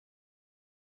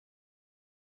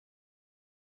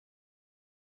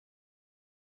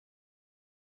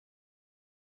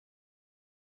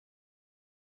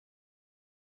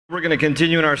We're going to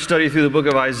continue in our study through the book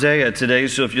of Isaiah today,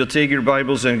 so if you'll take your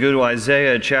Bibles and go to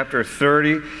Isaiah chapter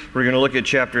 30, we're going to look at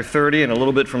chapter 30 and a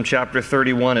little bit from chapter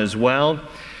 31 as well.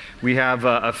 We have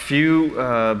a few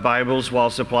Bibles while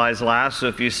supplies last, so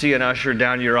if you see an usher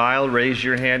down your aisle, raise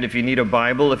your hand if you need a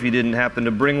Bible, if you didn't happen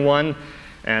to bring one,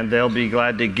 and they'll be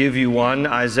glad to give you one.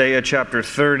 Isaiah chapter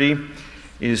 30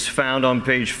 is found on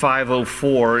page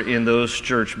 504 in those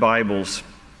church Bibles.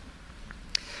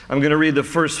 I'm going to read the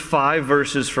first 5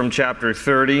 verses from chapter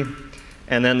 30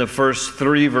 and then the first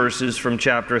 3 verses from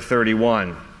chapter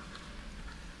 31.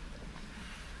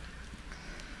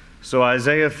 So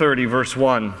Isaiah 30, verse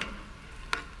 1.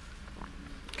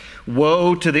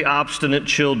 Woe to the obstinate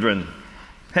children.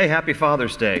 Hey, happy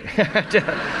Father's Day.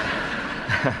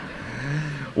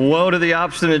 Woe to the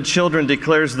obstinate children,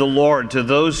 declares the Lord, to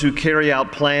those who carry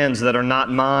out plans that are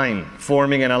not mine,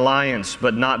 forming an alliance,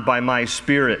 but not by my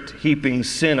spirit, heaping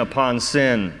sin upon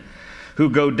sin, who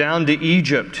go down to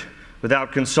Egypt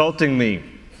without consulting me,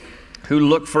 who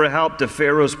look for help to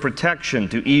Pharaoh's protection,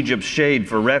 to Egypt's shade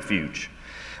for refuge.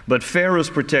 But Pharaoh's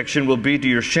protection will be to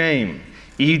your shame.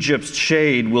 Egypt's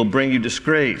shade will bring you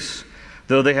disgrace.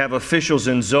 Though they have officials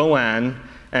in Zoan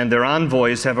and their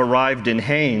envoys have arrived in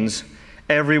Hanes,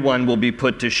 everyone will be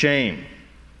put to shame.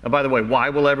 Oh, by the way, why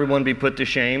will everyone be put to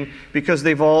shame? Because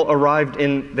they've all arrived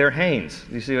in their Hanes.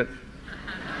 You see what?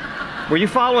 Were you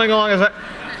following along?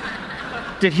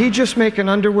 Did he just make an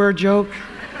underwear joke?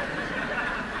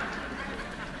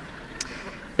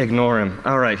 Ignore him.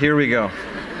 All right, here we go.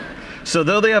 So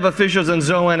though they have officials in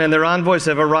Zoan and their envoys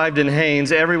have arrived in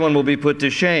Hanes, everyone will be put to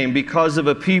shame because of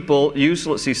a people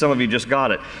useless. See, some of you just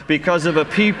got it. Because of a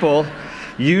people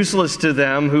useless to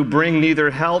them, who bring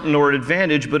neither help nor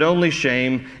advantage, but only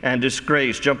shame and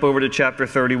disgrace. Jump over to chapter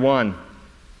 31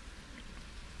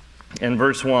 and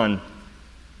verse 1.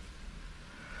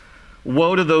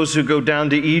 Woe to those who go down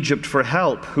to Egypt for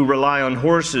help, who rely on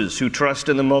horses, who trust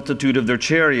in the multitude of their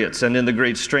chariots and in the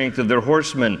great strength of their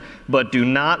horsemen, but do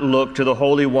not look to the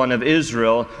Holy One of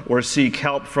Israel or seek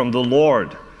help from the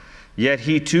Lord. Yet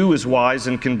he too is wise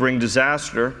and can bring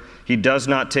disaster. He does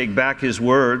not take back his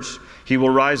words. He will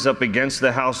rise up against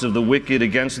the house of the wicked,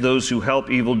 against those who help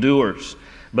evildoers.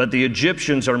 But the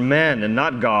Egyptians are men and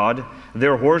not God.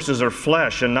 Their horses are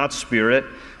flesh and not spirit.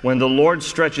 When the Lord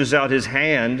stretches out his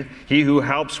hand, he who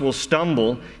helps will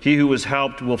stumble. He who is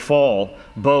helped will fall.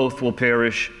 Both will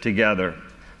perish together.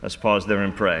 Let's pause there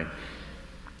and pray.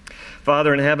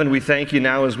 Father in heaven, we thank you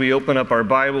now as we open up our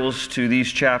Bibles to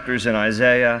these chapters in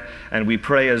Isaiah, and we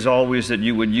pray as always that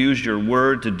you would use your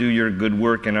word to do your good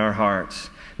work in our hearts.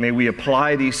 May we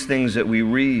apply these things that we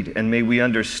read, and may we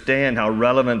understand how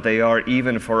relevant they are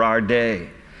even for our day.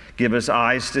 Give us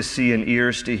eyes to see and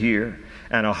ears to hear,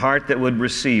 and a heart that would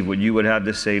receive what you would have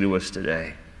to say to us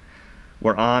today.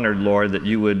 We're honored, Lord, that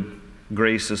you would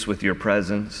grace us with your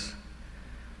presence.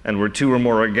 And where 2 or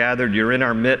more are gathered, you're in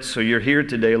our midst, so you're here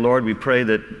today, Lord. We pray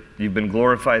that you've been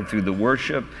glorified through the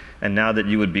worship, and now that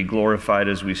you would be glorified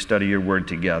as we study your word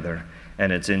together.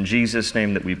 And it's in Jesus'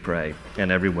 name that we pray.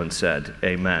 And everyone said,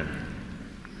 amen.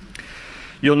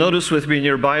 You'll notice with me in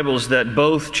your Bibles that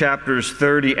both chapters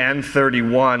 30 and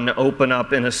 31 open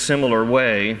up in a similar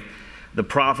way. The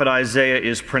prophet Isaiah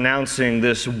is pronouncing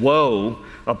this woe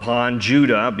upon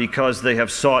Judah because they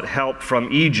have sought help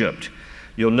from Egypt.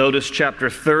 You'll notice chapter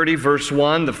 30, verse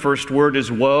 1, the first word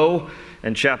is woe.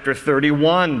 And chapter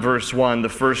 31, verse 1, the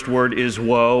first word is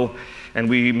woe. And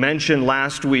we mentioned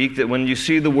last week that when you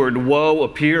see the word woe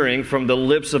appearing from the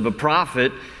lips of a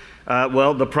prophet,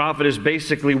 the prophet is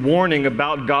basically warning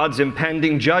about God's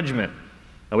impending judgment.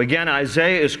 Now again,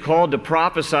 Isaiah is called to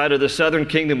prophesy to the southern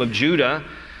kingdom of Judah.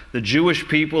 The Jewish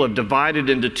people have divided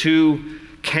into 2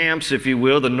 camps, if you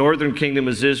will. The northern kingdom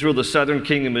is Israel, the southern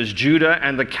kingdom is Judah,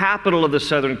 and the capital of the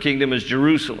southern kingdom is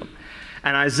Jerusalem.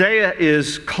 And Isaiah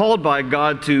is called by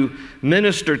God to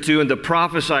minister to and to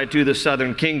prophesy to the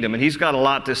southern kingdom. And he's got a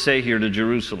lot to say here to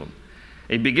Jerusalem.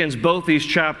 He begins both these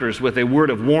chapters with a word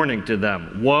of warning to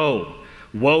them. Woe,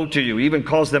 woe to you. He even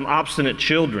calls them obstinate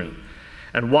children.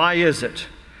 And why is it?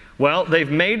 Well,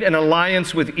 they've made an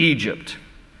alliance with Egypt.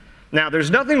 Now, there's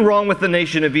nothing wrong with the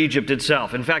nation of Egypt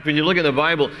itself. In fact, when you look at the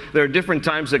Bible, there are different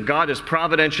times that God has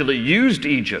providentially used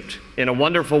Egypt in a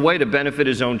wonderful way to benefit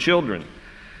his own children.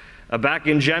 Back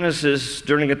in Genesis,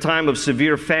 during a time of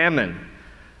severe famine,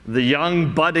 the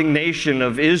young budding nation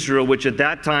of Israel, which at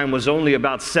that time was only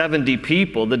about 70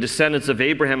 people, the descendants of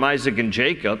Abraham, Isaac, and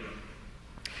Jacob.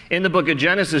 In the book of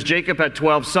Genesis, Jacob had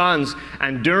 12 sons,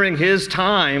 and during his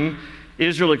time,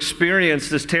 Israel experienced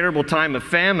this terrible time of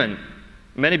famine.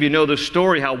 Many of you know the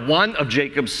story, how one of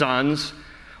Jacob's sons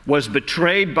was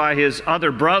betrayed by his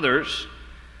other brothers,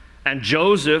 And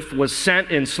Joseph was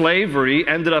sent in slavery,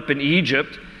 ended up in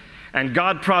Egypt, and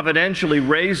God providentially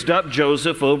raised up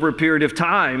Joseph over a period of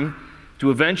time to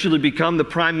eventually become the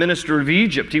prime minister of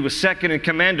Egypt. He was second in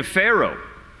command to Pharaoh.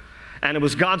 And it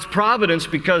was God's providence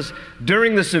because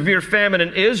during the severe famine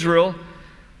in Israel,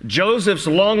 Joseph's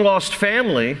long-lost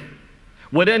family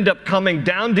would end up coming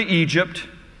down to Egypt,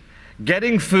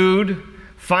 getting food,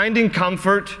 finding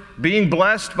comfort, being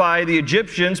blessed by the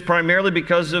Egyptians, primarily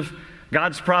because of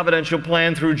God's providential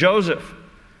plan through Joseph.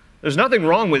 There's nothing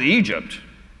wrong with Egypt.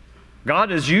 God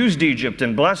has used Egypt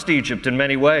and blessed Egypt in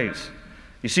many ways.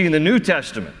 You see, in the New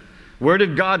Testament, where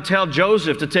did God tell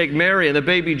Joseph to take Mary and the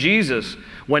baby Jesus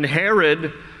when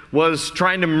Herod was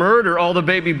trying to murder all the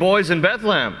baby boys in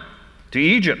Bethlehem? To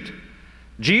Egypt.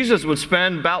 Jesus would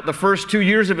spend about the first 2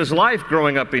 years of his life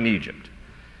growing up in Egypt.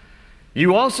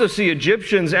 You also see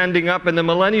Egyptians ending up in the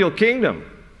millennial kingdom.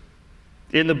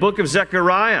 In the book of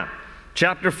Zechariah,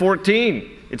 chapter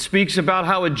 14, it speaks about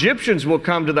how Egyptians will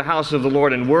come to the house of the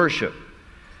Lord and worship.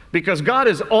 Because God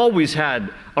has always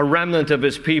had a remnant of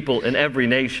his people in every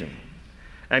nation.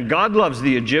 And God loves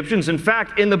the Egyptians. In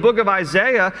fact, in the book of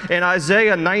Isaiah, in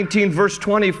Isaiah 19, verse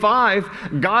 25,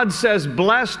 God says,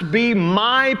 "Blessed be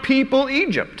my people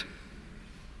Egypt."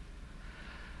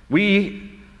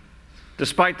 We,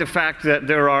 despite the fact that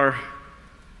there are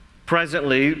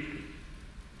presently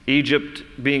Egypt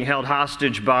being held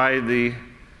hostage by the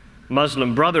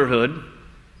Muslim Brotherhood,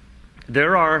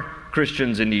 there are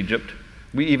Christians in Egypt.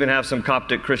 We even have some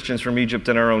Coptic Christians from Egypt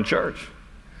in our own church.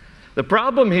 The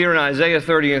problem here in Isaiah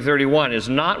 30 and 31 is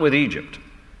not with Egypt.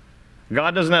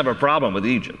 God doesn't have a problem with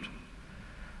Egypt.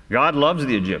 God loves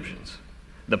the Egyptians.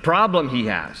 The problem he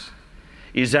has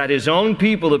is that his own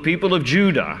people, the people of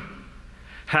Judah,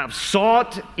 have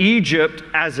sought Egypt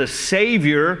as a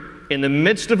savior in the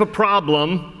midst of a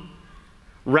problem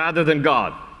rather than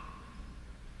God.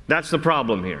 That's the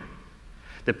problem here.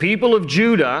 The people of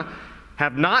Judah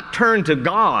have not turned to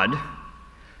God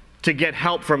to get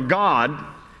help from God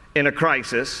in a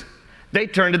crisis. They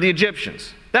turn to the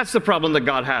Egyptians. That's the problem that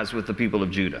God has with the people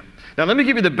of Judah. Now let me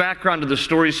give you the background of the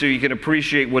story so you can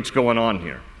appreciate what's going on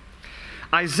here.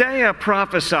 Isaiah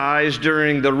prophesies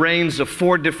during the reigns of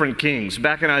 4 different kings.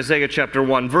 Back in Isaiah chapter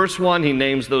 1, verse 1, he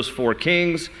names those 4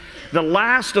 kings. The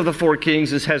last of the 4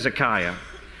 kings is Hezekiah.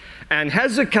 And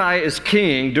Hezekiah is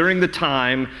king during the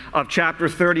time of chapter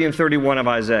 30 and 31 of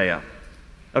Isaiah.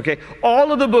 Okay,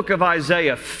 all of the book of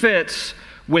Isaiah fits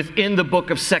within the book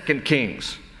of 2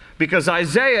 Kings, because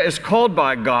Isaiah is called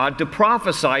by God to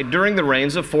prophesy during the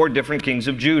reigns of 4 different kings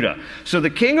of Judah. So the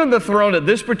king on the throne at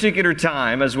this particular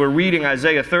time, as we're reading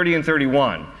Isaiah 30 and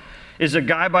 31, is a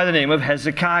guy by the name of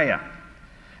Hezekiah.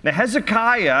 Now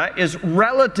Hezekiah is,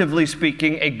 relatively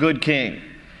speaking, a good king.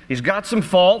 He's got some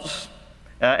faults.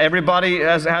 Everybody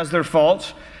has their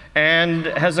faults, and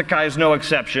Hezekiah is no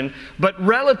exception. But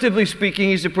relatively speaking,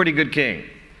 he's a pretty good king.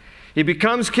 He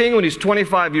becomes king when he's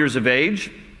 25 years of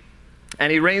age, and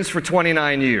he reigns for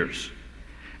 29 years.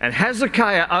 And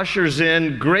Hezekiah ushers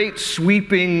in great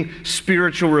sweeping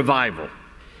spiritual revival.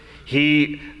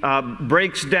 He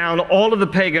breaks down all of the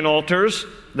pagan altars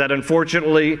that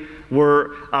unfortunately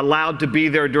were allowed to be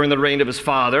there during the reign of his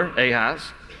father, Ahaz.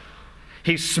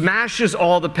 He smashes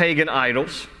all the pagan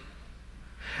idols.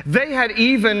 They had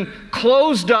even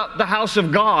closed up the house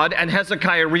of God, and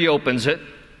Hezekiah reopens it.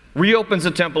 Reopens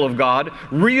the temple of God,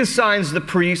 reassigns the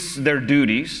priests their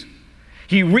duties.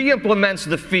 He reimplements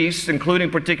the feasts, including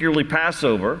particularly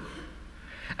Passover,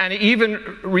 and he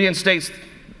even reinstates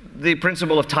the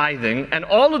principle of tithing. And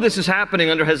all of this is happening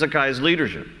under Hezekiah's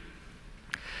leadership.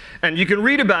 And you can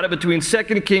read about it between 2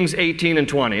 Kings 18 and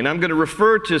 20. And I'm going to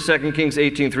refer to 2 Kings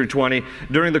 18 through 20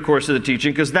 during the course of the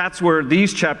teaching, because that's where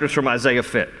these chapters from Isaiah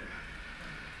fit.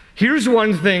 Here's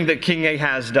one thing that King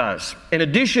Ahaz does. In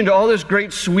addition to all this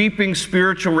great sweeping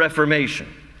spiritual reformation,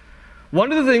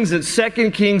 one of the things that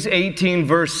 2 Kings 18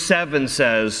 verse 7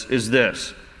 says is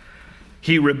this.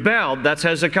 He rebelled, that's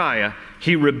Hezekiah,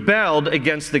 he rebelled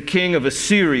against the king of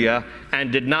Assyria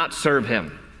and did not serve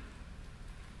him.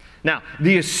 Now,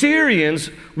 the Assyrians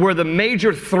were the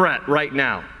major threat right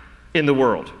now in the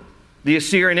world. The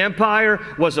Assyrian Empire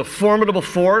was a formidable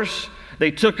force. They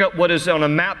took up what is on a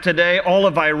map today, all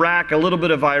of Iraq, a little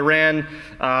bit of Iran,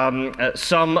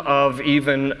 some of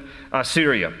even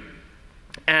Syria.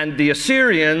 And the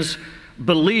Assyrians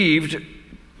believed,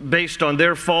 based on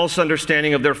their false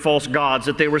understanding of their false gods,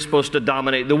 that they were supposed to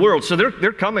dominate the world. So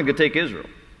they're coming to take Israel.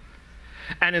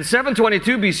 And in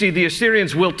 722 BC, the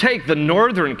Assyrians will take the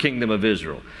northern kingdom of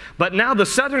Israel. But now the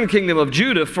southern kingdom of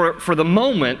Judah, for the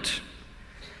moment,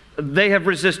 they have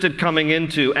resisted coming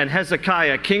into, and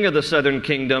Hezekiah, king of the southern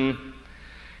kingdom,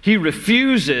 He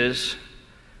refuses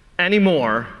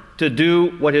anymore to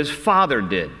do what his father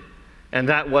did, and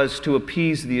that was to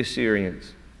appease the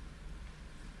Assyrians.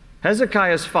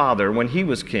 Hezekiah's father, when he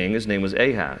was king, his name was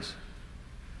Ahaz,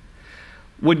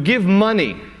 would give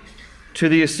money to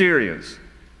the Assyrians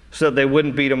so that they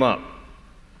wouldn't beat him up.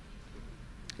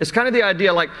 It's kind of the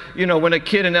idea like, you know, when a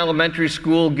kid in elementary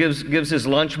school gives his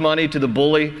lunch money to the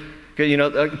bully, you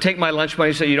know, take my lunch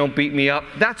money so you don't beat me up.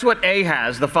 That's what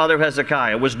Ahaz, the father of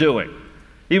Hezekiah, was doing.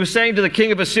 He was saying to the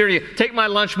king of Assyria, take my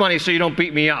lunch money so you don't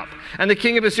beat me up. And the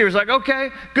king of Assyria was like, okay,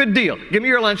 good deal. Give me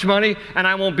your lunch money and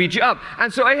I won't beat you up.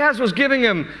 And so Ahaz was giving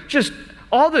him just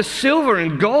all this silver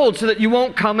and gold so that you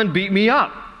won't come and beat me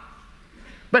up.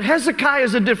 But Hezekiah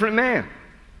is a different man.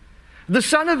 The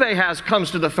son of Ahaz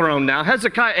comes to the throne now.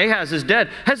 Ahaz is dead.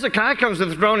 Hezekiah comes to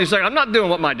the throne. He's like, I'm not doing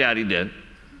what my daddy did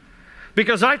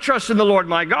because I trust in the Lord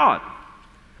my God.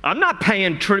 I'm not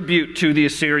paying tribute to the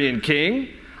Assyrian king.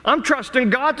 I'm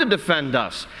trusting God to defend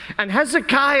us. And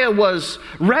Hezekiah was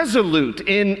resolute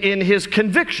in his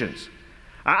convictions.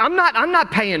 I'm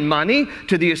not paying money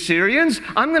to the Assyrians.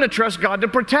 I'm going to trust God to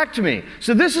protect me.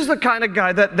 So this is the kind of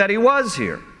guy that he was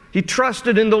here. He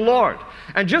trusted in the Lord.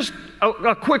 And just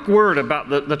a quick word about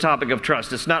the topic of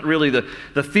trust. It's not really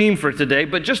the theme for today,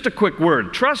 but just a quick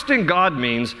word. Trusting God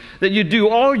means that you do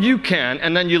all you can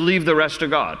and then you leave the rest to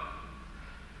God.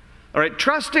 All right,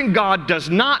 trusting God does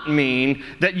not mean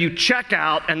that you check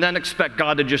out and then expect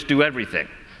God to just do everything.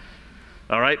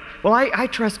 All right? Well, I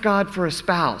trust God for a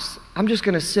spouse. I'm just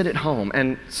going to sit at home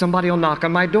and somebody will knock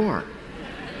on my door.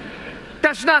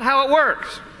 That's not how it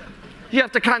works. You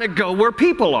have to kind of go where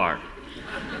people are.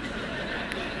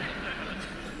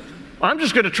 I'm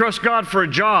just going to trust God for a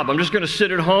job. I'm just going to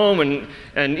sit at home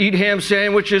and eat ham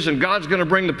sandwiches and God's going to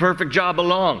bring the perfect job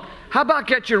along. How about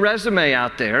get your resume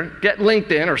out there, get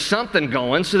LinkedIn or something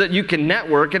going so that you can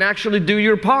network and actually do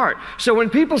your part. So when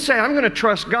people say, I'm going to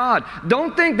trust God,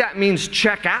 don't think that means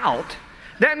check out.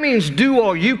 That means do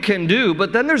all you can do,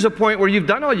 but then there's a point where you've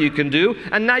done all you can do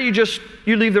and now you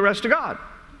leave the rest to God.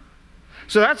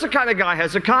 So that's the kind of guy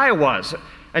Hezekiah was.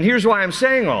 And here's why I'm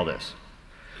saying all this.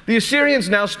 The Assyrians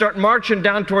now start marching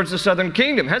down towards the southern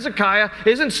kingdom. Hezekiah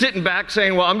isn't sitting back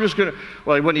saying, well, he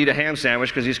wouldn't eat a ham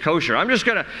sandwich because he's kosher. I'm going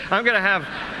to have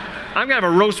a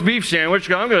roast beef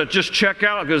sandwich. I'm going to just check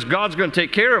out because God's going to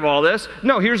take care of all this.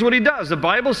 No, here's what he does. The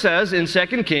Bible says in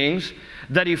 2 Kings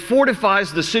that he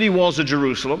fortifies the city walls of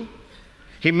Jerusalem.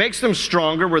 He makes them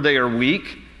stronger where they are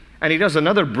weak. And he does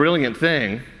another brilliant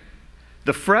thing.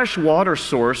 The fresh water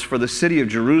source for the city of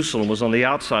Jerusalem was on the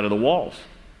outside of the walls.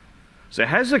 So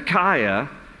Hezekiah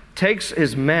takes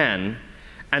his men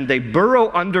and they burrow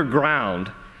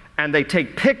underground and they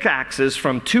take pickaxes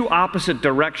from two opposite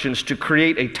directions to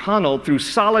create a tunnel through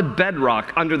solid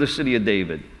bedrock under the city of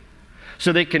David.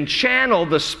 So they can channel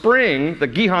the spring, the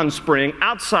Gihon spring,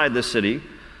 outside the city,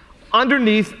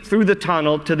 underneath through the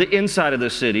tunnel to the inside of the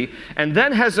city. And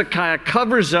then Hezekiah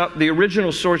covers up the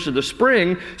original source of the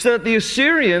spring so that the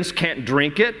Assyrians can't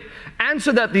drink it, and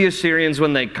so that the Assyrians,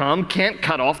 when they come, can't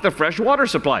cut off the fresh water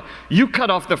supply. You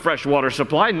cut off the fresh water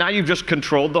supply, now you've just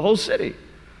controlled the whole city.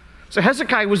 So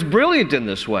Hezekiah was brilliant in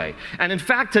this way. And in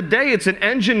fact, today it's an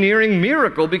engineering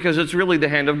miracle because it's really the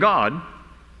hand of God.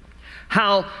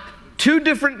 How two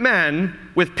different men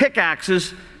with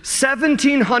pickaxes,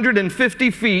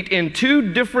 1,750 feet in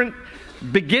two different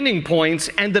beginning points,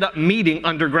 ended up meeting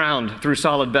underground through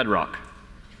solid bedrock.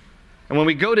 And when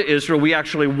we go to Israel, we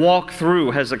actually walk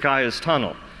through Hezekiah's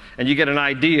tunnel. And you get an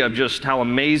idea of just how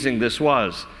amazing this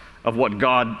was, of what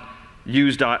God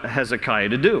used Hezekiah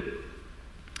to do.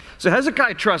 So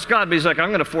Hezekiah trusts God, but he's like, I'm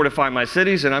going to fortify my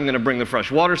cities, and I'm going to bring the fresh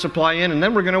water supply in, and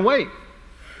then we're going to wait.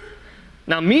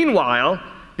 Now, meanwhile,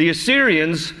 the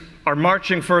Assyrians are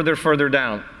marching further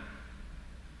down.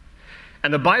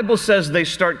 And the Bible says they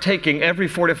start taking every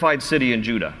fortified city in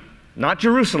Judah. Not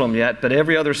Jerusalem yet, but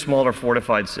every other smaller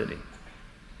fortified city.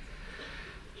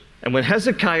 And when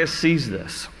Hezekiah sees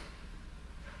this,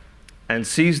 and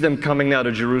sees them coming now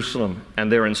to Jerusalem,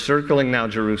 and they're encircling now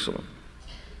Jerusalem,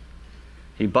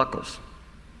 he buckles.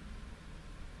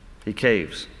 He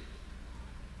caves.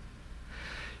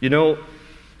 You know,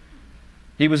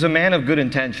 he was a man of good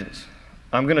intentions.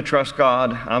 I'm going to trust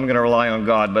God, I'm going to rely on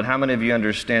God, but how many of you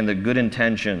understand that good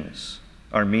intentions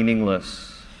are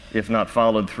meaningless if not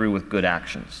followed through with good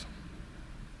actions?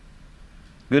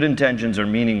 Good intentions are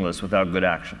meaningless without good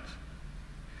actions.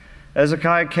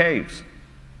 Hezekiah caves.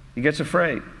 He gets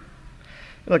afraid.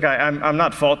 Look, I'm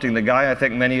not faulting the guy. I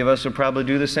think many of us would probably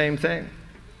do the same thing.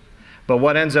 But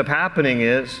what ends up happening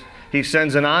is he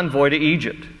sends an envoy to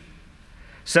Egypt,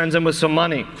 sends him with some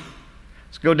money,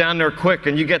 Let's go down there quick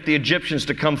and you get the Egyptians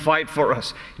to come fight for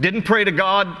us. Didn't pray to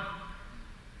God.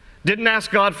 Didn't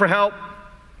ask God for help.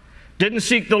 Didn't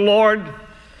seek the Lord.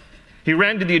 He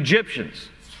ran to the Egyptians.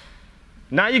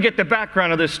 Now you get the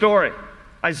background of this story.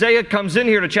 Isaiah comes in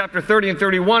here to chapter 30 and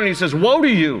 31 and he says, woe to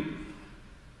you.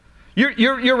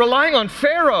 You're relying on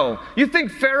Pharaoh. You think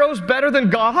Pharaoh's better than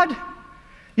God?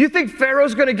 You think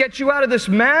Pharaoh's going to get you out of this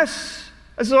mess?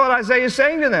 This is what Isaiah is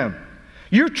saying to them.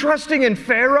 You're trusting in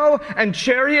Pharaoh and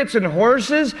chariots and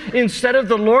horses instead of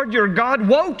the Lord your God.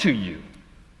 Woe to you.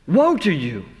 Woe to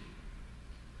you.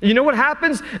 You know what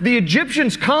happens? The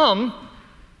Egyptians come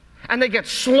and they get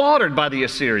slaughtered by the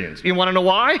Assyrians. You want to know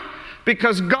why?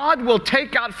 Because God will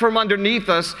take out from underneath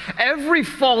us every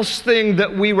false thing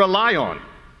that we rely on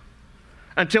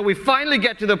until we finally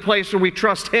get to the place where we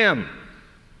trust Him.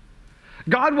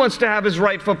 God wants to have His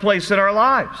rightful place in our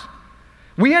lives.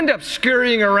 We end up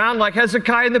scurrying around like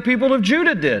Hezekiah and the people of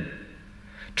Judah did,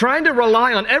 trying to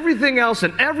rely on everything else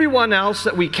and everyone else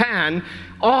that we can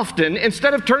often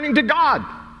instead of turning to God.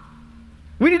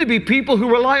 We need to be people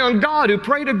who rely on God, who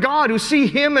pray to God, who see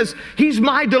Him as He's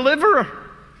my deliverer.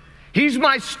 He's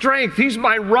my strength. He's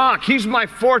my rock. He's my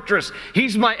fortress.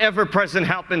 He's my ever-present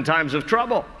help in times of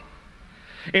trouble.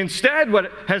 Instead,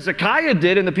 what Hezekiah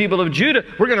did and the people of Judah,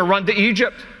 we're going to run to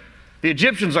Egypt. The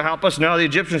Egyptians will help us. No, the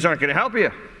Egyptians aren't going to help you.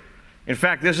 In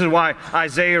fact, this is why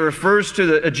Isaiah refers to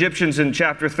the Egyptians in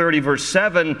chapter 30, verse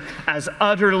 7, as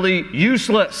utterly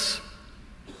useless.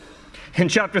 In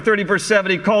chapter 30, verse 7,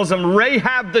 he calls them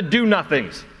Rahab the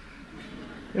do-nothings.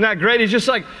 Isn't that great? He's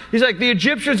like, the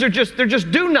Egyptians they're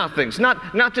just do-nothings.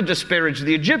 Not to disparage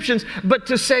the Egyptians, but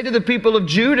to say to the people of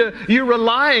Judah, you're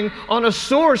relying on a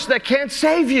source that can't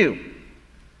save you.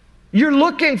 You're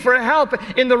looking for help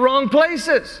in the wrong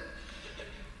places.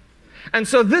 And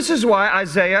so this is why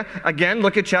Isaiah, again,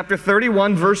 look at chapter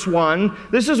 31, verse 1.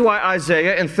 This is why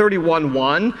Isaiah in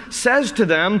 31:1 says to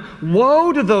them,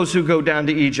 woe to those who go down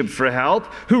to Egypt for help,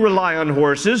 who rely on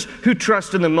horses, who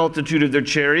trust in the multitude of their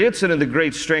chariots and in the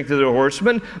great strength of their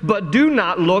horsemen, but do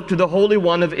not look to the Holy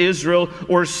One of Israel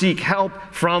or seek help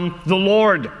from the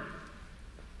Lord.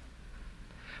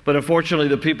 But unfortunately,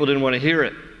 the people didn't want to hear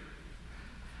it.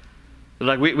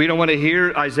 Like, we don't want to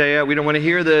hear Isaiah. We don't want to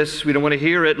hear this. We don't want to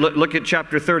hear it. Look at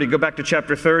chapter 30. Go back to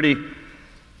chapter 30,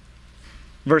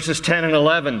 verses 10 and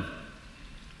 11.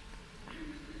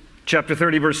 Chapter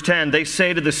 30, verse 10. They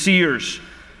say to the seers,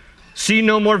 see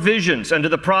no more visions, and to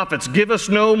the prophets, give us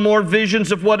no more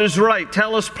visions of what is right.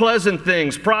 Tell us pleasant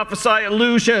things. Prophesy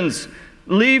illusions.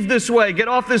 Leave this way. Get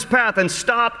off this path and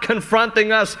stop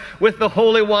confronting us with the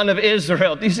Holy One of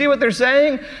Israel. Do you see what they're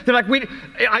saying? They're like,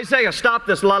 Isaiah, stop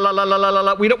this. La, la, la, la, la, la,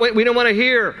 la. We don't want to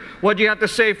hear what you have to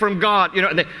say from God. You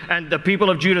know, and the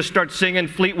people of Judah start singing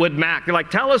Fleetwood Mac. They're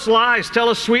like, tell us lies. Tell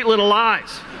us sweet little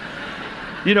lies.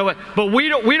 You know what? But we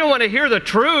don't want to hear the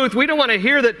truth. We don't want to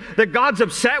hear that God's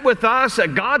upset with us,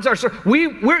 that God's our...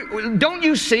 don't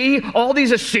you see all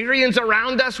these Assyrians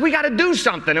around us? We got to do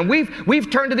something. And we've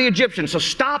turned to the Egyptians. So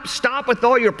stop with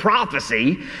all your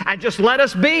prophecy and just let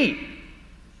us be.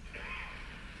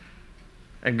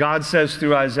 And God says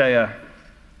through Isaiah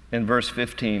in verse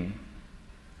 15,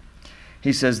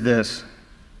 He says this,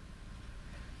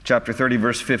 chapter 30,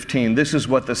 verse 15, this is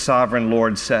what the sovereign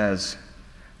Lord says.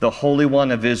 The Holy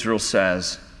One of Israel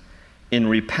says, in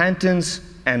repentance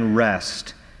and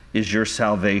rest is your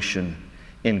salvation.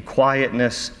 In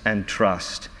quietness and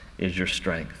trust is your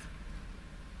strength.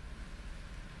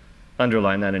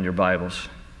 Underline that in your Bibles.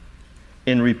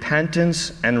 In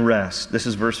repentance and rest, this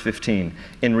is verse 15.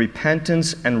 In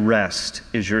repentance and rest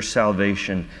is your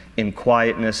salvation. In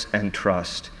quietness and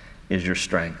trust is your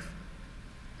strength.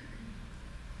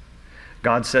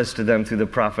 God says to them through the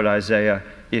prophet Isaiah,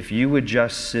 if you would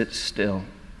just sit still,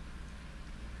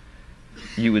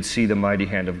 you would see the mighty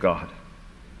hand of God.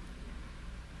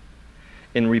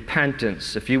 In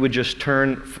repentance, if you would just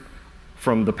turn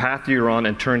from the path you're on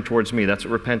and turn towards me, that's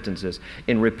what repentance is.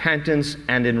 In repentance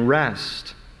and in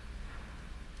rest,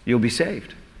 you'll be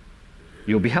saved.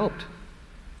 You'll be helped.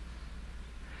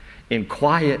 In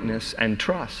quietness and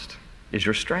trust is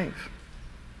your strength.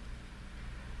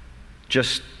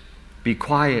 Just be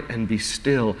quiet and be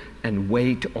still and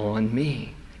wait on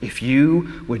me. If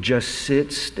you would just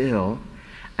sit still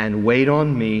and wait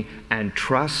on me and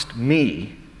trust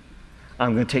me,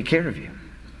 I'm going to take care of you.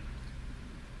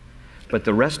 But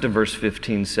the rest of verse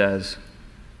 15 says,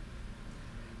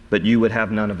 but you would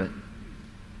have none of it.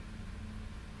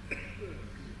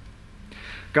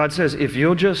 God says, if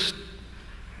you'll just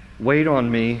wait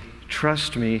on me,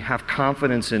 trust me, have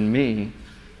confidence in me,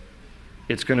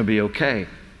 it's going to be okay.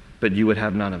 But you would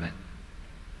have none of it.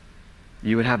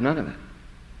 You would have none of it.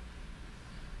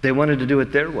 They wanted to do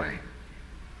it their way.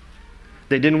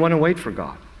 They didn't want to wait for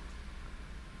God.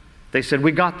 They said,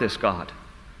 we got this, God.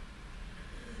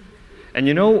 And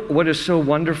you know what is so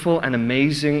wonderful and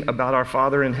amazing about our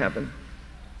Father in heaven?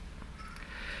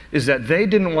 Is that they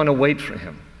didn't want to wait for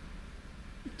him.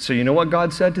 So you know what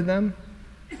God said to them?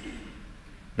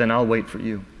 Then I'll wait for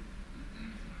you.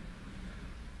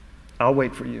 I'll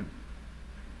wait for you.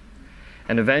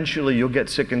 And eventually you'll get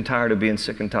sick and tired of being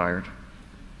sick and tired.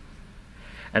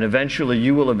 And eventually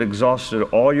you will have exhausted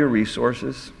all your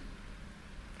resources.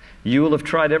 You will have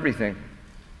tried everything.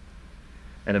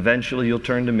 And eventually you'll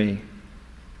turn to me.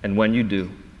 And when you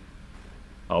do,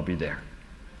 I'll be there.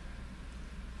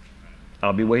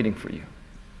 I'll be waiting for you.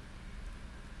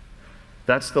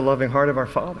 That's the loving heart of our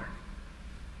Father.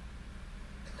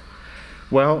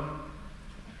 Well,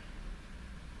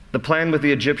 the plan with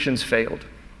the Egyptians failed.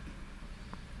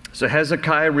 So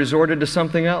Hezekiah resorted to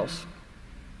something else.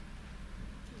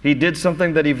 He did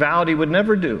something that he vowed he would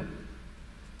never do.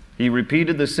 He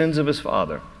repeated the sins of his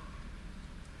father.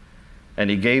 And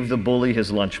he gave the bully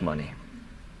his lunch money.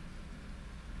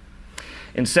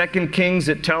 In 2 Kings,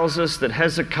 it tells us that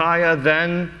Hezekiah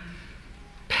then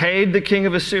paid the king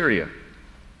of Assyria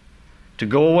to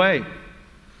go away.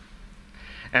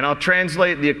 And I'll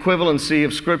translate the equivalency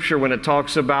of Scripture when it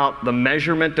talks about the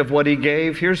measurement of what he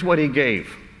gave. Here's what he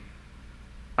gave: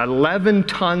 11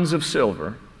 tons of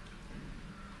silver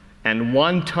and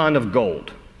 1 ton of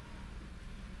gold.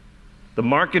 The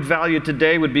market value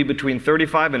today would be between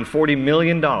 $35 and $40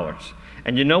 million.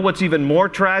 And you know what's even more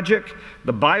tragic?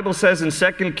 The Bible says in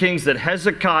 2 Kings that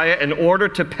Hezekiah, in order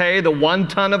to pay the 1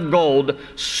 ton of gold,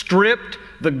 stripped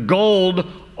the gold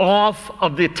off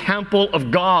of the temple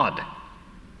of God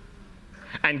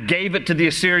and gave it to the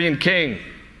Assyrian king.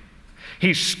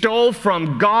 He stole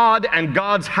from God and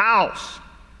God's house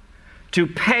to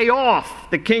pay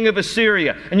off the king of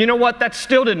Assyria. And you know what? That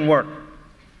still didn't work.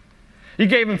 He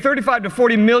gave him $35 to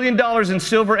 $40 million in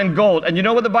silver and gold. And you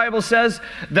know what the Bible says?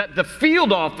 That the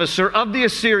field officer of the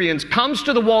Assyrians comes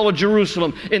to the wall of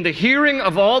Jerusalem in the hearing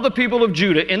of all the people of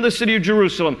Judah in the city of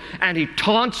Jerusalem, and he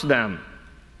taunts them.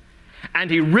 And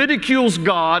he ridicules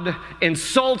God,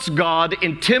 insults God,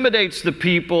 intimidates the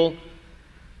people,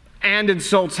 and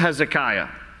insults Hezekiah.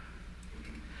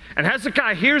 And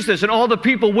Hezekiah hears this, and all the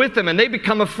people with him, and they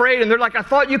become afraid, and they're like, I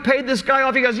thought you paid this guy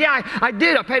off. He goes, yeah, I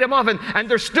did. I paid him off, and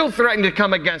they're still threatening to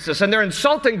come against us, and they're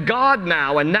insulting God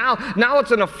now, and now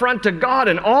it's an affront to God,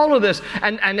 and all of this,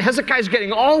 and Hezekiah's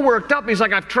getting all worked up. He's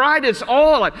like, I've tried this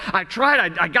all. I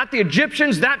tried. I got the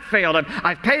Egyptians. That failed.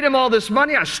 I've paid him all this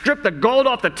money. I stripped the gold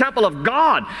off the temple of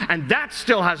God, and that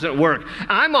still hasn't worked.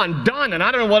 I'm undone, and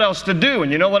I don't know what else to do.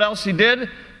 And you know what else he did?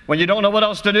 When you don't know what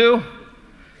else to do,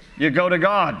 you go to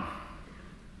God.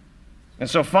 And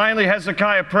so finally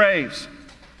Hezekiah prays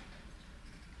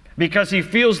because he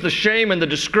feels the shame and the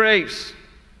disgrace.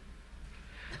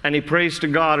 And he prays to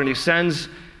God, and he sends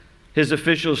his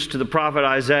officials to the prophet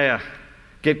Isaiah.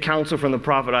 Get counsel from the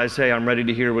prophet Isaiah. I'm ready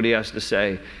to hear what he has to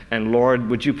say. And Lord,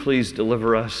 would you please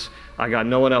deliver us? I got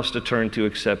no one else to turn to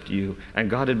except you. And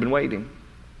God had been waiting.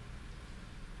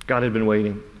 God had been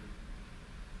waiting.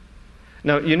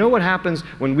 Now, you know what happens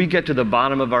when we get to the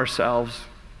bottom of ourselves?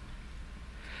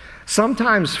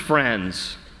 Sometimes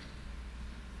friends,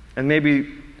 and maybe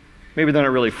they're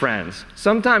not really friends.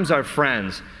 Sometimes our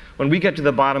friends, when we get to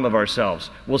the bottom of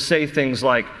ourselves, will say things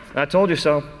like, I told you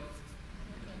so.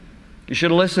 You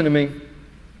should have listened to me.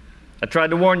 I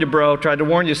tried to warn you, bro. Tried to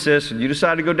warn you, sis. And you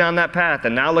decided to go down that path.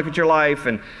 And now look at your life.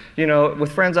 And, you know,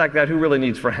 with friends like that, who really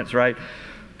needs friends, right?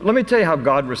 But let me tell you how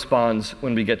God responds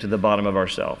when we get to the bottom of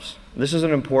ourselves. This is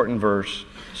an important verse,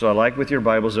 so I'd like, with your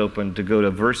Bibles open, to go to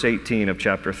verse 18 of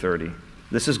chapter 30.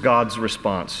 This is God's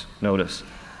response. Notice.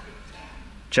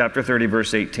 Chapter 30,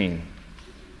 verse 18.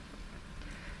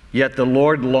 Yet the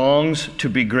Lord longs to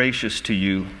be gracious to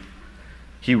you.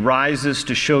 He rises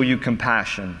to show you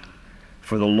compassion.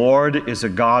 For the Lord is a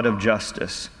God of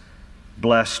justice.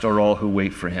 Blessed are all who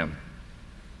wait for him.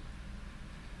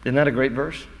 Isn't that a great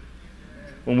verse?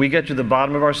 When we get to the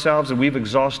bottom of ourselves and we've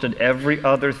exhausted every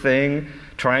other thing,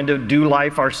 trying to do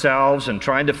life ourselves and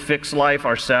trying to fix life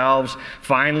ourselves,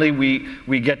 finally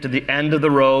we get to the end of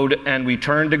the road and we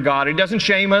turn to God. He doesn't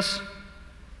shame us.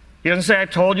 He doesn't say, I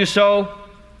told you so.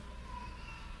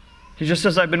 He just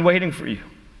says, I've been waiting for you.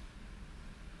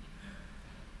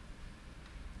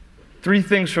 3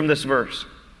 things from this verse.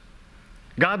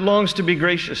 God longs to be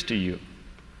gracious to you.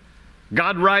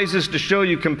 God rises to show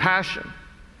you compassion.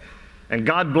 And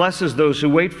God blesses those who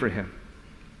wait for him.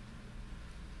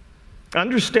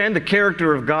 Understand the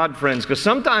character of God, friends, because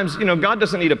sometimes, you know, God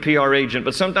doesn't need a PR agent,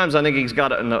 but sometimes I think he's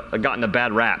gotten a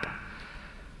bad rap.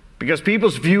 Because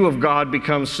people's view of God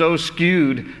becomes so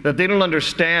skewed that they don't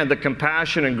understand the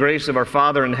compassion and grace of our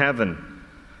Father in heaven.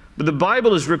 But the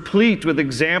Bible is replete with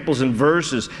examples and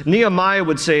verses. Nehemiah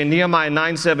would say in Nehemiah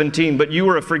 9:17, "But you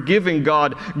are a forgiving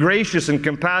God, gracious and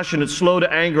compassionate, slow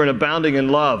to anger and abounding in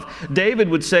love." David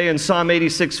would say in Psalm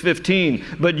 86:15,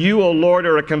 "But you, O Lord,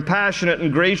 are a compassionate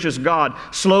and gracious God,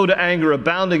 slow to anger,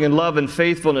 abounding in love and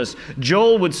faithfulness."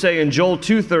 Joel would say in Joel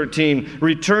 2:13,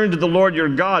 "Return to the Lord your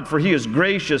God, for he is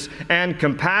gracious and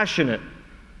compassionate."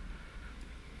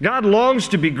 God longs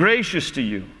to be gracious to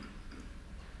you.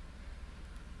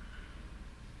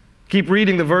 Keep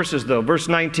reading the verses, though. Verse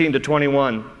 19 to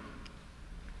 21.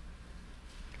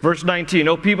 Verse 19,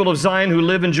 "O people of Zion who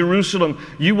live in Jerusalem,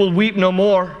 you will weep no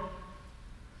more.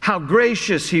 How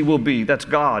gracious he will be," that's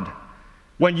God,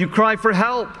 "when you cry for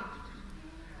help.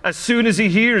 As soon as he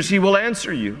hears, he will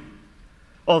answer you.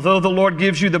 Although the Lord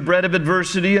gives you the bread of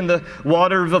adversity and the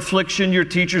water of affliction, your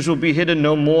teachers will be hidden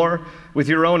no more. With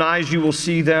your own eyes you will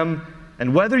see them.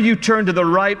 And whether you turn to the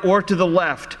right or to the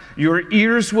left, your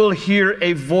ears will hear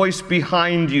a voice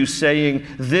behind you saying,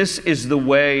 'This is the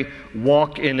way,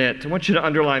 walk in it.'" I want you to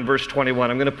underline verse 21.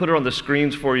 I'm going to put it on the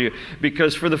screens for you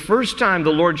because for the first time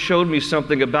the Lord showed me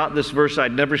something about this verse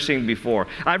I'd never seen before.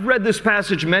 I've read this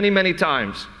passage many, many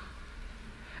times.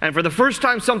 And for the first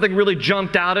time, something really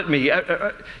jumped out at me.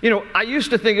 I used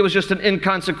to think it was just an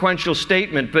inconsequential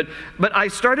statement, but I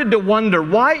started to wonder,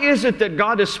 why is it that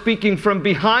God is speaking from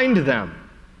behind them?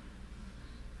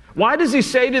 Why does he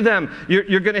say to them,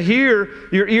 you're going to hear,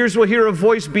 your ears will hear a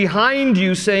voice behind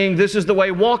you saying, "This is the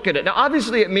way, walk in it"? Now,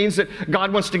 obviously, it means that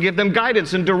God wants to give them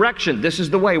guidance and direction. This is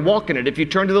the way, walk in it. If you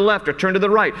turn to the left or turn to the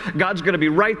right, God's going to be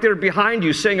right there behind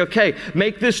you saying, "Okay,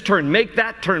 make this turn, make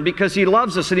that turn," because he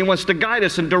loves us and he wants to guide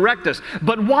us and direct us.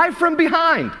 But why from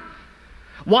behind?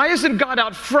 Why isn't God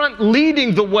out front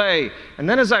leading the way? And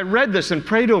then as I read this and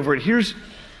prayed over it, here's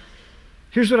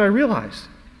what I realized.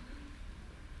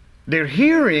 They're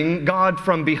hearing God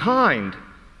from behind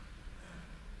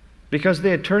because they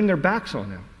had turned their backs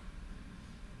on him.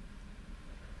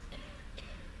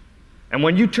 And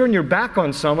when you turn your back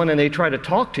on someone and they try to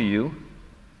talk to you,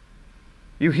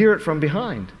 you hear it from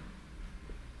behind.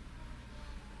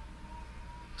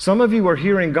 Some of you are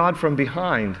hearing God from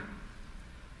behind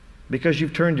because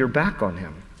you've turned your back on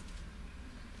him.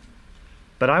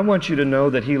 But I want you to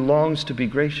know that he longs to be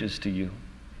gracious to you.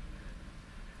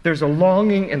 There's a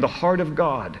longing in the heart of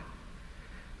God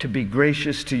to be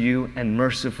gracious to you and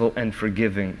merciful and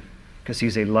forgiving because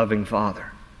he's a loving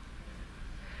Father.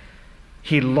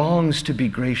 He longs to be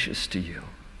gracious to you.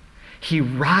 He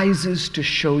rises to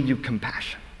show you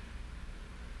compassion.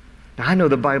 Now, I know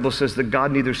the Bible says that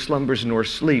God neither slumbers nor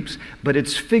sleeps, but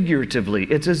it's figuratively.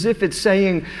 It's as if it's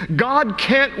saying, God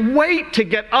can't wait to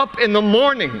get up in the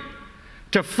morning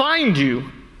to find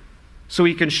you so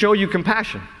he can show you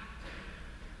compassion.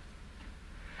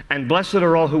 And blessed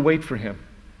are all who wait for him.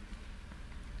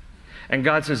 And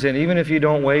God says, and even if you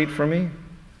don't wait for me,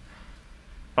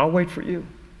 I'll wait for you.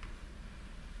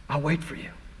 I'll wait for you.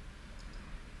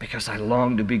 Because I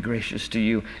long to be gracious to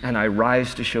you, and I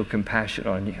rise to show compassion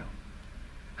on you.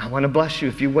 I want to bless you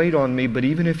if you wait on me, but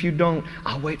even if you don't,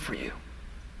 I'll wait for you.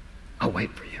 I'll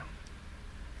wait for you.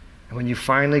 And when you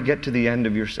finally get to the end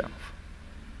of yourself,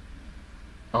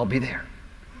 I'll be there.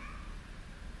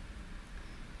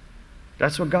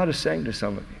 That's what God is saying to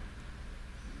some of you.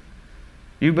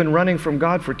 You've been running from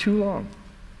God for too long.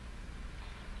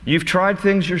 You've tried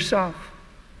things yourself.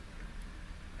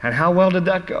 And how well did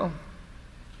that go?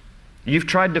 You've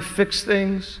tried to fix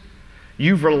things.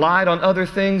 You've relied on other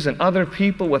things and other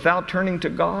people without turning to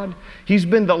God. He's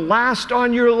been the last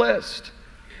on your list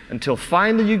until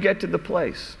finally you get to the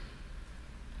place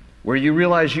where you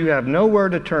realize you have nowhere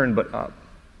to turn but up.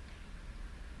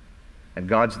 And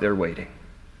God's there waiting.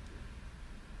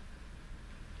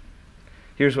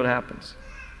 Here's what happens.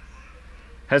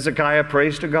 Hezekiah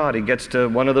prays to God. He gets to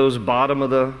one of those bottom of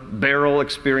the barrel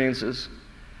experiences.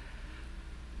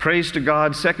 Prays to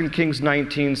God. 2 Kings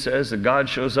 19 says that God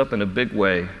shows up in a big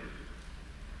way.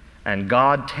 And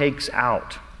God takes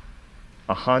out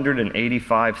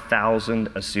 185,000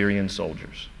 Assyrian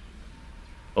soldiers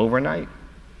overnight.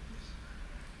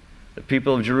 The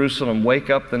people of Jerusalem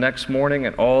wake up the next morning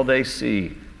and all they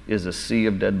see is a sea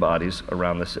of dead bodies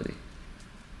around the city.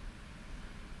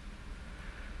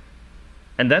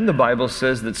 And then the Bible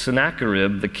says that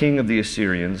Sennacherib, the king of the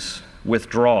Assyrians,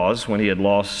 withdraws when he had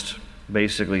lost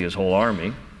basically his whole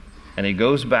army, and he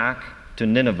goes back to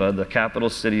Nineveh, the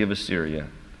capital city of Assyria,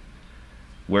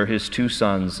 where his two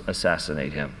sons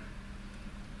assassinate him.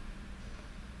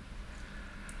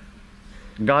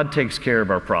 God takes care of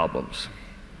our problems.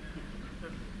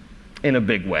 in a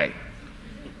big way.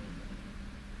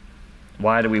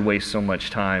 Why do we waste so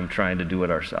much time trying to do it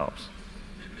ourselves?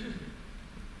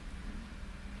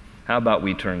 How about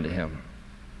we turn to Him?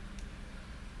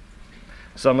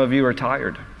 Some of you are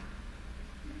tired.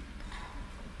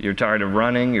 You're tired of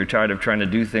running. You're tired of trying to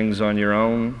do things on your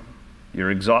own. You're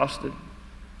exhausted.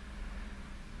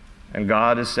 And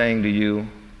God is saying to you,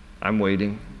 I'm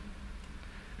waiting.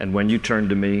 And when you turn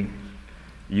to me,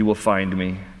 you will find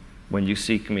me when you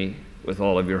seek me with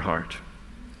all of your heart.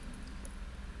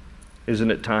 Isn't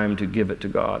it time to give it to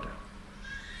God?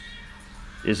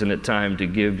 Isn't it time to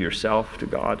give yourself to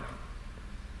God?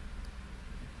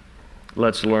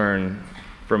 Let's learn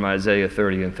from Isaiah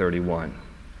 30 and 31.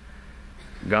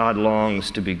 God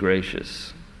longs to be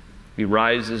gracious. He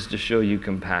rises to show you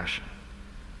compassion.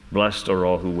 Blessed are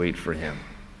all who wait for Him.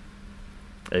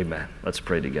 Amen. Let's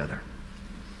pray together.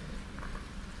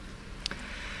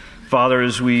 Father,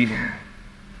 as we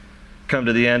come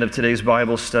to the end of today's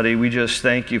Bible study, we just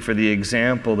thank you for the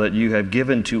example that you have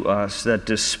given to us, that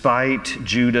despite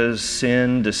Judah's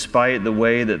sin, despite the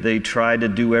way that they tried to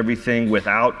do everything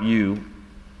without you,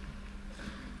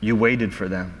 you waited for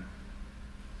them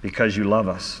because you love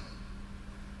us.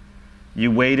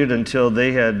 You waited until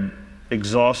they had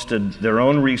exhausted their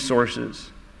own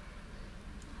resources.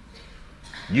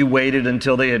 You waited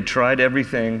until they had tried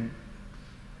everything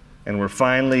and were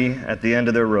finally at the end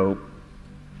of their rope,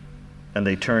 and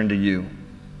they turned to you.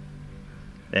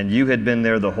 And you had been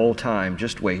there the whole time,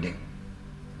 just waiting.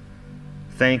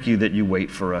 Thank you that you wait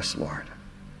for us, Lord.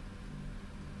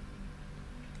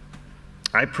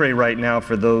 I pray right now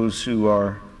for those who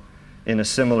are in a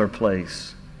similar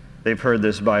place. They've heard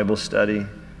this Bible study,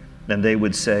 and they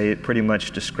would say it pretty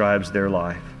much describes their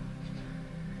life.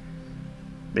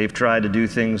 They've tried to do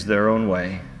things their own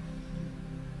way.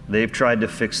 They've tried to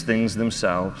fix things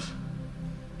themselves.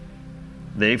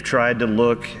 They've tried to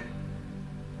look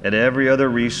at every other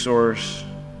resource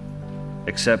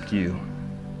except you.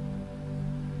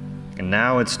 And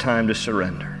now it's time to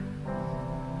surrender.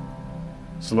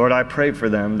 So Lord, I pray for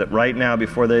them that right now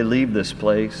before they leave this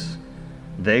place,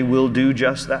 they will do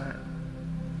just that.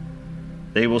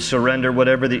 They will surrender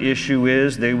whatever the issue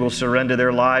is. They will surrender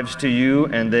their lives to you,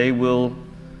 and they will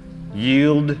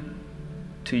yield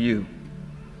to you.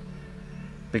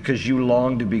 Because you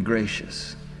long to be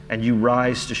gracious, and you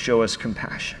rise to show us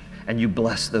compassion, and you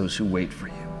bless those who wait for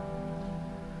you.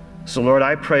 So Lord,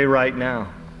 I pray right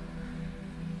now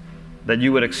that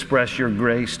you would express your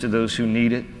grace to those who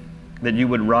need it, that you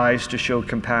would rise to show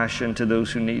compassion to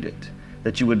those who need it,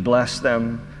 that you would bless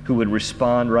them who would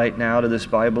respond right now to this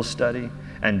Bible study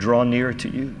and draw near to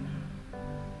you.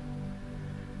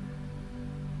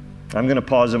 I'm going to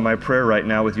pause in my prayer right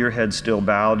now with your head still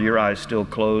bowed, your eyes still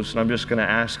closed, and I'm just going to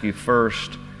ask you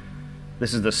first,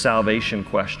 this is the salvation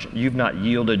question. You've not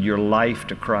yielded your life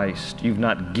to Christ. You've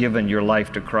not given your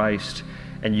life to Christ,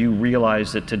 and you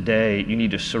realize that today you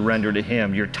need to surrender to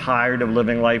Him. You're tired of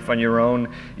living life on your own.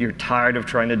 You're tired of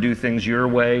trying to do things your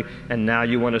way, and now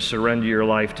you want to surrender your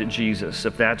life to Jesus.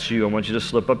 If that's you, I want you to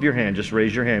slip up your hand. Just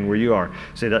raise your hand where you are.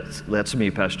 Say, that's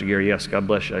me, Pastor Gary. Yes, God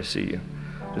bless you. I see you.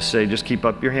 Just keep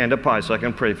up your hand up high so I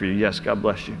can pray for you. Yes, God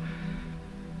bless you.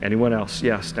 Anyone else?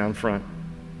 Yes, down front.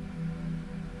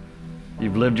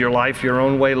 You've lived your life your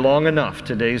own way long enough.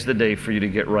 Today's the day for you to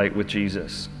get right with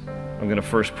Jesus. I'm going to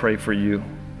first pray for you.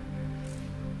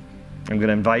 I'm going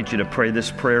to invite you to pray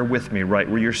this prayer with me right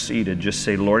where you're seated. Just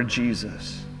say, Lord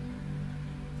Jesus,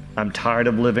 I'm tired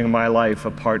of living my life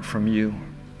apart from you.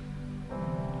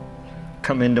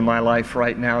 Come into my life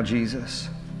right now, Jesus.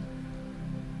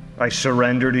 I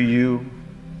surrender to you.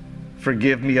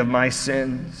 Forgive me of my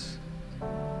sins.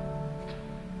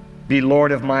 Be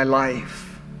Lord of my life.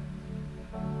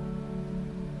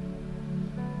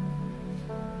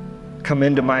 Come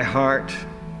into my heart.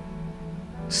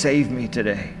 Save me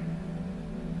today.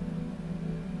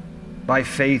 By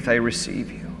faith, I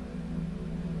receive you.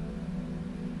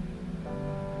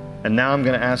 And now I'm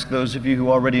going to ask those of you who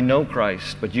already know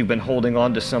Christ, but you've been holding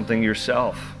on to something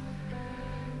yourself.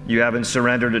 You haven't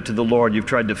surrendered it to the Lord. You've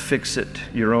tried to fix it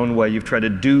your own way. You've tried to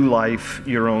do life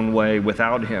your own way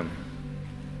without Him.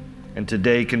 And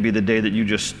today can be the day that you're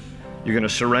going to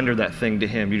surrender that thing to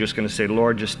Him. You're just going to say,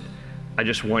 Lord, I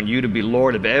just want you to be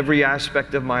Lord of every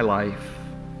aspect of my life.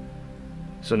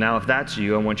 So now if that's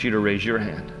you, I want you to raise your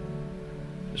hand.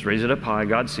 Just raise it up high.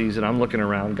 God sees it. I'm looking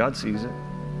around. God sees it.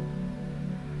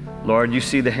 Lord, you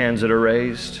see the hands that are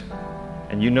raised,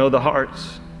 and you know the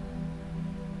hearts.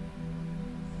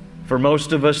 For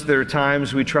most of us, there are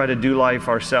times we try to do life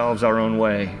ourselves, our own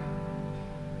way.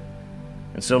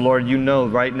 And so, Lord, you know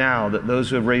right now that those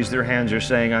who have raised their hands are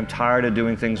saying, I'm tired of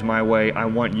doing things my way. I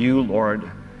want you, Lord,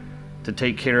 to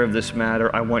take care of this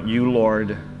matter. I want you,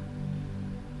 Lord,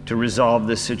 to resolve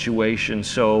this situation.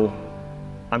 So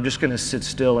I'm just going to sit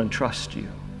still and trust you.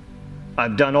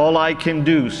 I've done all I can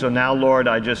do, so now, Lord,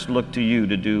 I just look to you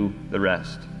to do the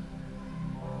rest.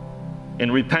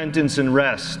 In repentance and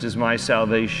rest is my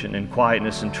salvation, and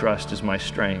quietness and trust is my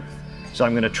strength. So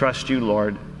I'm going to trust you,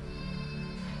 Lord.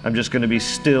 I'm just going to be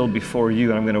still before you,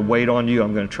 and I'm going to wait on you.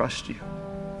 I'm going to trust you.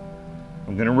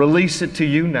 I'm going to release it to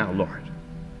you now, Lord.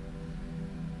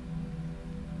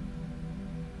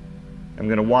 I'm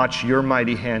going to watch your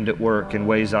mighty hand at work in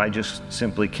ways I just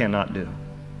simply cannot do.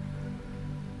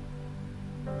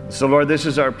 So, Lord, this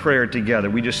is our prayer together.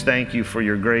 We just thank you for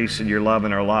your grace and your love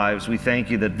in our lives. We thank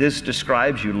you that this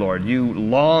describes you, Lord. You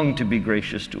long to be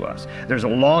gracious to us. There's a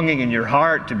longing in your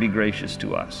heart to be gracious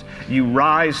to us. You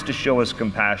rise to show us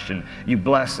compassion. You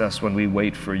bless us when we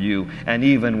wait for you. And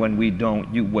even when we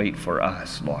don't, you wait for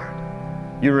us, Lord.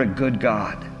 You're a good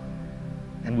God.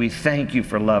 And we thank you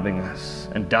for loving us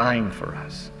and dying for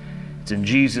us. It's in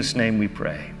Jesus' name we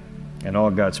pray. And all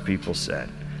God's people said,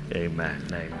 amen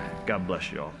and amen. God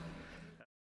bless you all.